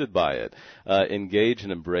offended by it. Engage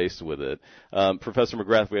and embrace with it. Professor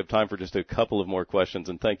McGrath, we have time for just a couple of more questions,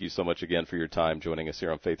 and thank you so much again for your time joining us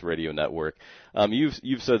here on Faith Radio Network.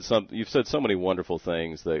 You've said so many wonderful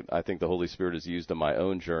things that I think the Holy Spirit has used in my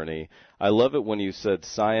own journey. I love it when you said,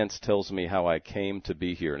 science tells me how I came to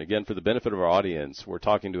be here. And again, for the benefit of our audience, we're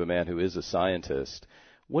talking to a man who is a scientist.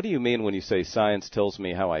 What do you mean when you say science tells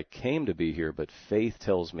me how I came to be here, but faith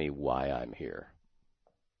tells me why I'm here?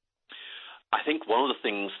 I think one of the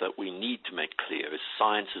things that we need to make clear is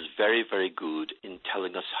science is very, very good in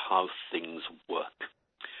telling us how things work.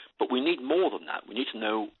 But we need more than that. We need to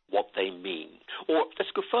know what they mean. Or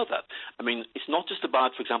let's go further. I mean, it's not just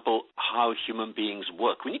about, for example, how human beings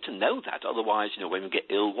work. We need to know that. Otherwise, when we get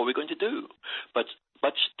ill, what are we going to do? But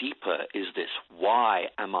much deeper is this. Why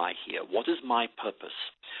am I here? What is my purpose?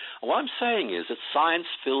 And what I'm saying is that science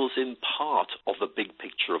fills in part of the big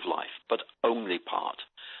picture of life, but only part.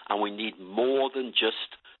 And we need more than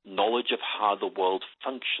just knowledge of how the world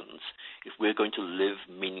functions if we're going to live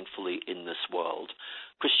meaningfully in this world.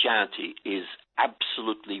 Christianity is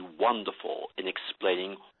absolutely wonderful in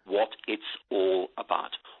explaining what it's all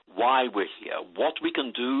about, why we're here, what we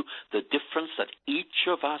can do, the difference that each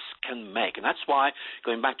of us can make. And that's why,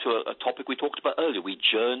 going back to a topic we talked about earlier, we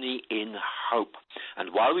journey in hope. And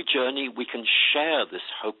while we journey, we can share this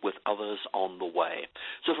hope with others on the way.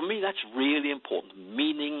 So for me, that's really important.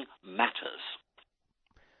 Meaning matters.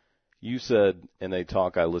 You said in a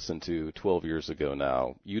talk I listened to 12 years ago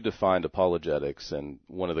now, you defined apologetics in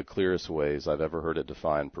one of the clearest ways I've ever heard it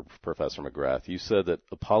defined, Professor McGrath. You said that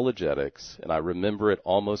apologetics, and I remember it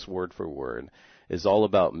almost word for word, is all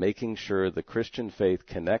about making sure the Christian faith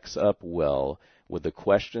connects up well with the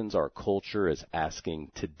questions our culture is asking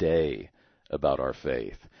today about our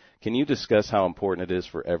faith. Can you discuss how important it is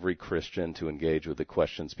for every Christian to engage with the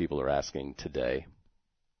questions people are asking today?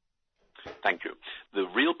 Thank you. The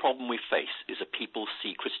real problem we face is that people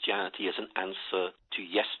see Christianity as an answer to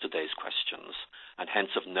yesterday's questions and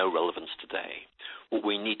hence of no relevance today. What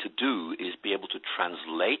we need to do is be able to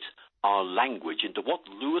translate our language into what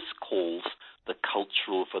Lewis calls the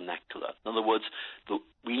cultural vernacular. In other words,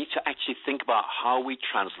 we need to actually think about how we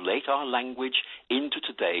translate our language into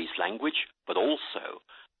today's language, but also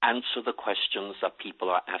answer the questions that people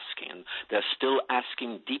are asking. They're still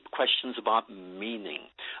asking deep questions about meaning,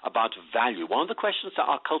 about value. One of the questions that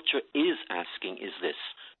our culture is asking is this: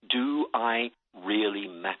 do I really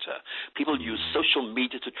matter? People use social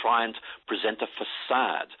media to try and present a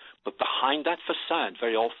facade, but behind that facade,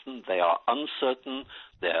 very often, they are uncertain,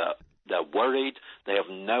 they're worried, they have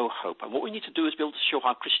no hope. And what we need to do is be able to show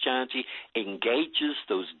how Christianity engages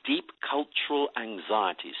those deep cultural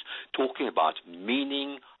anxieties, talking about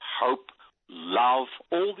meaning, hope, love,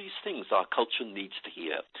 all these things our culture needs to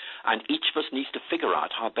hear. And each of us needs to figure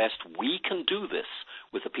out how best we can do this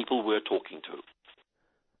with the people we're talking to.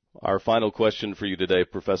 Our final question for you today,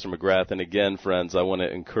 Professor McGrath, and again, friends, I want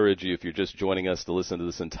to encourage you, if you're just joining us, to listen to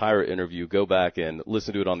this entire interview. Go back and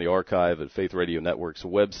listen to it on the archive at Faith Radio Network's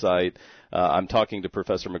website. I'm talking to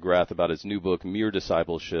Professor McGrath about his new book, Mere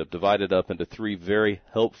Discipleship, divided up into 3 very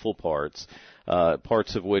helpful parts,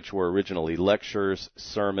 parts of which were originally lectures,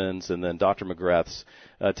 sermons, and then Dr. McGrath's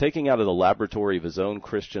taking out of the laboratory of his own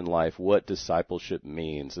Christian life what discipleship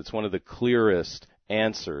means. It's one of the clearest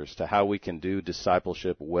answers to how we can do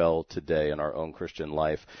discipleship well today in our own Christian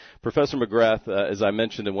life. Professor McGrath, as I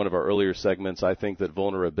mentioned in one of our earlier segments, I think that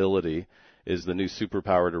vulnerability is the new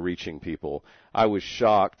superpower to reaching people. I was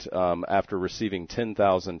shocked after receiving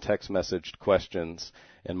 10,000 text messaged questions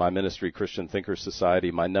in my ministry, Christian Thinker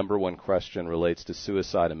Society. My number one question relates to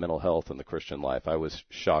suicide and mental health in the Christian life. I was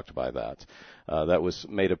shocked by that. That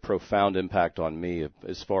made a profound impact on me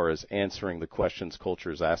as far as answering the questions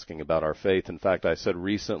culture is asking about our faith. In fact, I said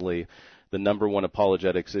recently, the number one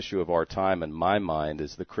apologetics issue of our time, in my mind,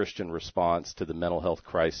 is the Christian response to the mental health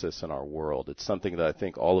crisis in our world. It's something that I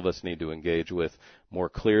think all of us need to engage with more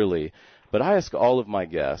clearly. But I ask all of my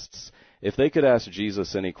guests, if they could ask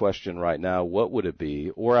Jesus any question right now, what would it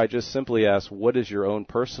be? Or I just simply ask, what is your own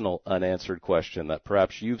personal unanswered question that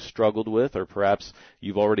perhaps you've struggled with, or perhaps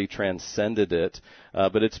you've already transcended it?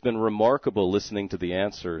 But it's been remarkable listening to the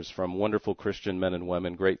answers from wonderful Christian men and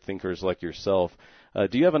women, great thinkers like yourself.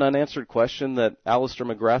 Do you have an unanswered question that Alister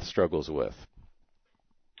McGrath struggles with?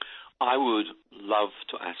 I would love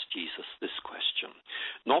to ask Jesus this question,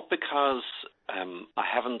 not because I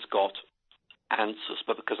haven't got answers,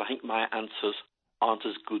 but because I think my answers aren't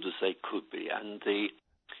as good as they could be. And the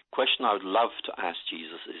question I would love to ask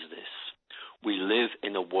Jesus is this: we live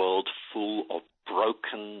in a world full of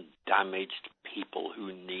broken, damaged people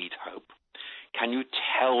who need hope. Can you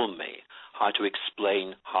tell me how to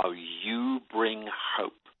explain how you bring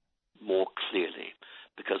hope more clearly?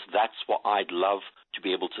 Because that's what I'd love to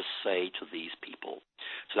be able to say to these people.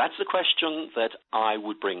 So that's the question that I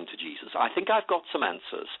would bring to Jesus. I think I've got some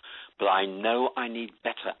answers, but I know I need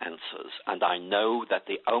better answers, and I know that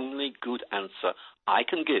the only good answer I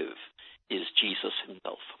can give is Jesus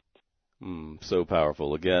himself. So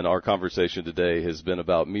powerful. Again, our conversation today has been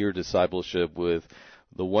about mere discipleship with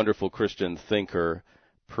the wonderful Christian thinker,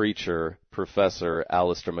 preacher, Professor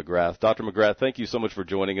Alister McGrath. Dr. McGrath, thank you so much for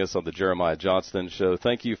joining us on the Jeremiah Johnston Show.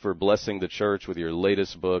 Thank you for blessing the church with your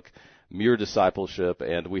latest book, Mere Discipleship,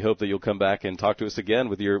 and we hope that you'll come back and talk to us again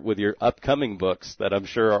with your upcoming books that I'm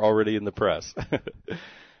sure are already in the press.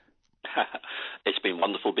 It's been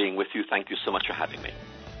wonderful being with you. Thank you so much for having me.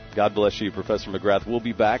 God bless you, Professor McGrath. We'll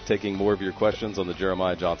be back taking more of your questions on the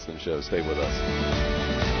Jeremiah Johnston Show. Stay with us.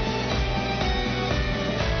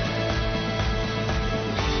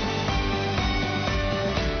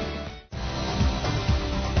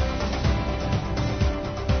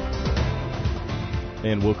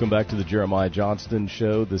 And welcome back to the Jeremiah Johnston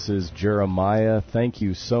Show. This is Jeremiah. Thank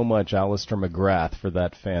you so much, Alister McGrath, for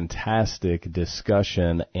that fantastic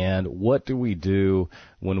discussion. And what do we do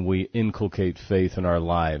when we inculcate faith in our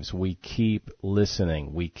lives? We keep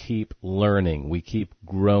listening. We keep learning. We keep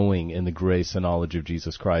growing in the grace and knowledge of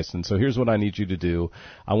Jesus Christ. And so here's what I need you to do.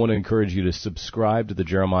 I want to encourage you to subscribe to the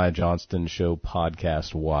Jeremiah Johnston Show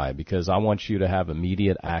podcast. Why? Because I want you to have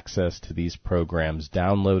immediate access to these programs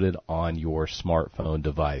downloaded on your smartphone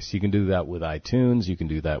device. You can do that with iTunes. You can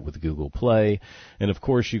do that with Google Play. And, of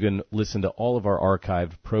course, you can listen to all of our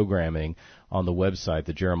archived programming on the website,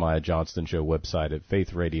 the Jeremiah Johnston Show website at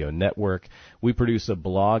Faith Radio Network. We produce a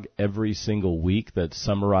blog every single week that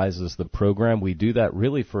summarizes the program. We do that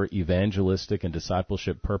really for evangelistic and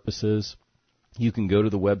discipleship purposes. You can go to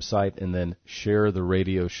the website and then share the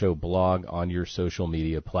radio show blog on your social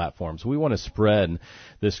media platforms. We want to spread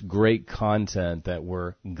this great content that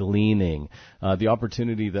we're gleaning, the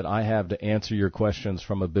opportunity that I have to answer your questions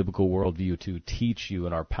from a biblical worldview, to teach you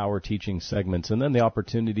in our power teaching segments, and then the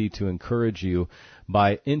opportunity to encourage you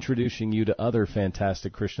by introducing you to other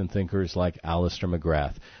fantastic Christian thinkers like Alister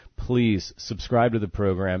McGrath. Please subscribe to the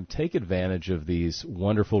program. Take advantage of these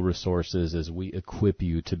wonderful resources as we equip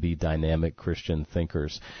you to be dynamic Christian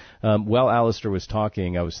thinkers. While Alister was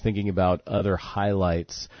talking, I was thinking about other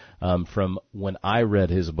highlights from when I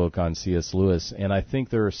read his book on C.S. Lewis, and I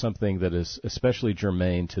think there is something that is especially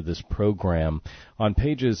germane to this program. On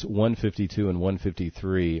pages 152 and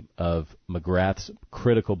 153 of McGrath's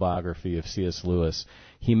critical biography of C.S. Lewis,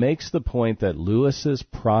 he makes the point that Lewis's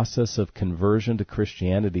process of conversion to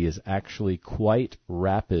Christianity is actually quite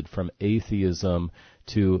rapid, from atheism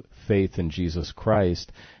to faith in Jesus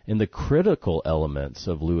Christ. And the critical elements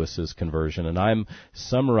of Lewis's conversion, and I'm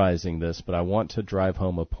summarizing this, but I want to drive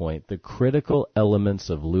home a point. The critical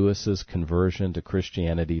elements of Lewis's conversion to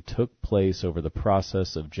Christianity took place over the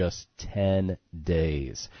process of just 10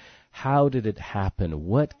 days. How did it happen?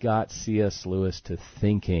 What got C.S. Lewis to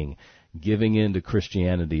thinking, giving in to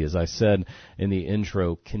Christianity? As I said in the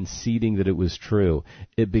intro, conceding that it was true.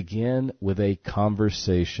 It began with a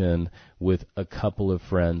conversation with a couple of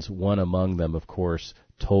friends, one among them, of course,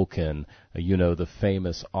 Tolkien, the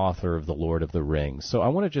famous author of The Lord of the Rings. So I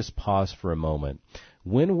want to just pause for a moment.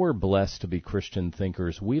 When we're blessed to be Christian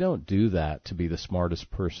thinkers, we don't do that to be the smartest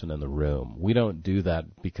person in the room. We don't do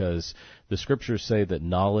that because the Scriptures say that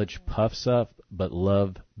knowledge puffs up, but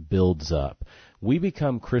love builds up. We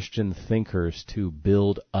become Christian thinkers to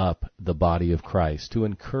build up the body of Christ, to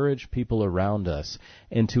encourage people around us,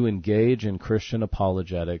 and to engage in Christian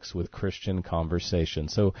apologetics with Christian conversation.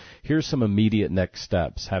 So here's some immediate next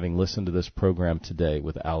steps, having listened to this program today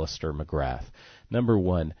with Alister McGrath. Number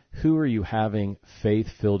one, who are you having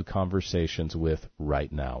faith-filled conversations with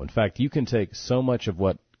right now? In fact, you can take so much of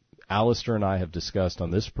what Alister and I have discussed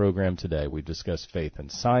on this program today. We've discussed faith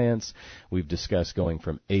and science. We've discussed going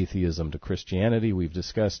from atheism to Christianity. We've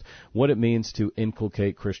discussed what it means to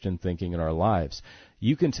inculcate Christian thinking in our lives.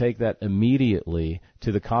 You can take that immediately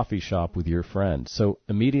to the coffee shop with your friend. So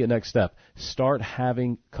immediate next step, start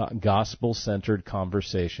having gospel-centered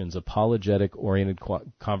conversations, apologetic-oriented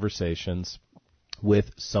conversations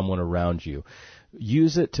with someone around you.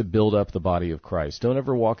 Use it to build up the body of Christ. Don't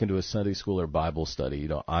ever walk into a Sunday school or Bible study,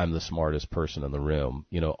 I'm the smartest person in the room.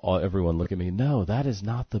 Everyone look at me. No, that is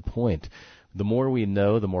not the point. The more we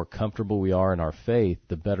know, the more comfortable we are in our faith,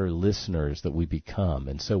 the better listeners that we become.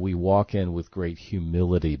 And so we walk in with great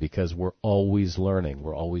humility because we're always learning.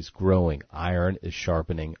 We're always growing. Iron is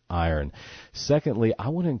sharpening iron. Secondly, I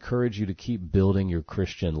want to encourage you to keep building your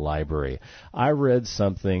Christian library. I read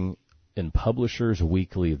something in Publishers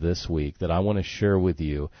Weekly this week that I want to share with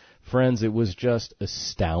you. Friends, it was just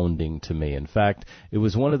astounding to me. In fact, it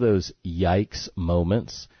was one of those yikes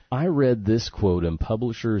moments. I read this quote in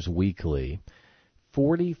Publishers Weekly.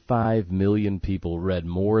 45 million people read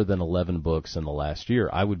more than 11 books in the last year.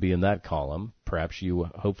 I would be in that column. Perhaps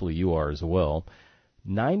hopefully you are as well.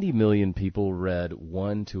 90 million people read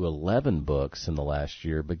 1 to 11 books in the last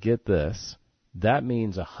year. But get this. That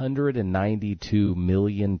means 192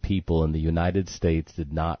 million people in the United States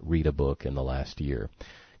did not read a book in the last year.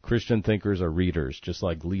 Christian thinkers are readers, just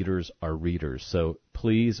like leaders are readers. So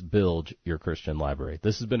please build your Christian library.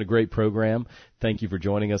 This has been a great program. Thank you for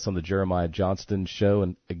joining us on the Jeremiah Johnston Show.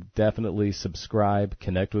 And definitely subscribe,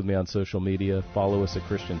 connect with me on social media, follow us at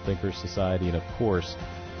Christian Thinkers Society, and of course,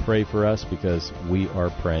 pray for us because we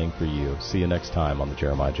are praying for you. See you next time on the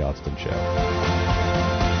Jeremiah Johnston Show.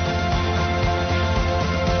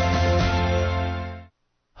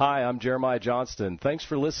 Hi, I'm Jeremiah Johnston. Thanks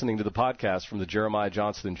for listening to the podcast from the Jeremiah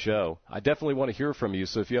Johnston Show. I definitely want to hear from you,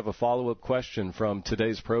 so if you have a follow-up question from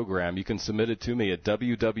today's program, you can submit it to me at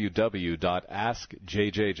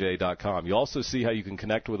www.askjjj.com. You'll also see how you can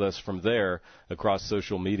connect with us from there across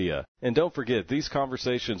social media. And don't forget, these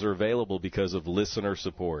conversations are available because of listener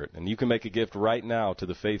support, and you can make a gift right now to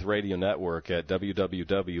the Faith Radio Network at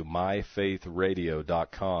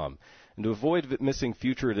www.myfaithradio.com. And to avoid missing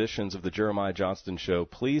future editions of the Jeremiah Johnston Show,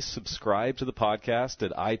 please subscribe to the podcast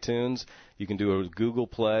at iTunes. You can do a Google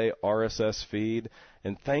Play RSS feed.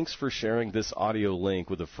 And thanks for sharing this audio link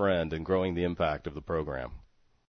with a friend and growing the impact of the program.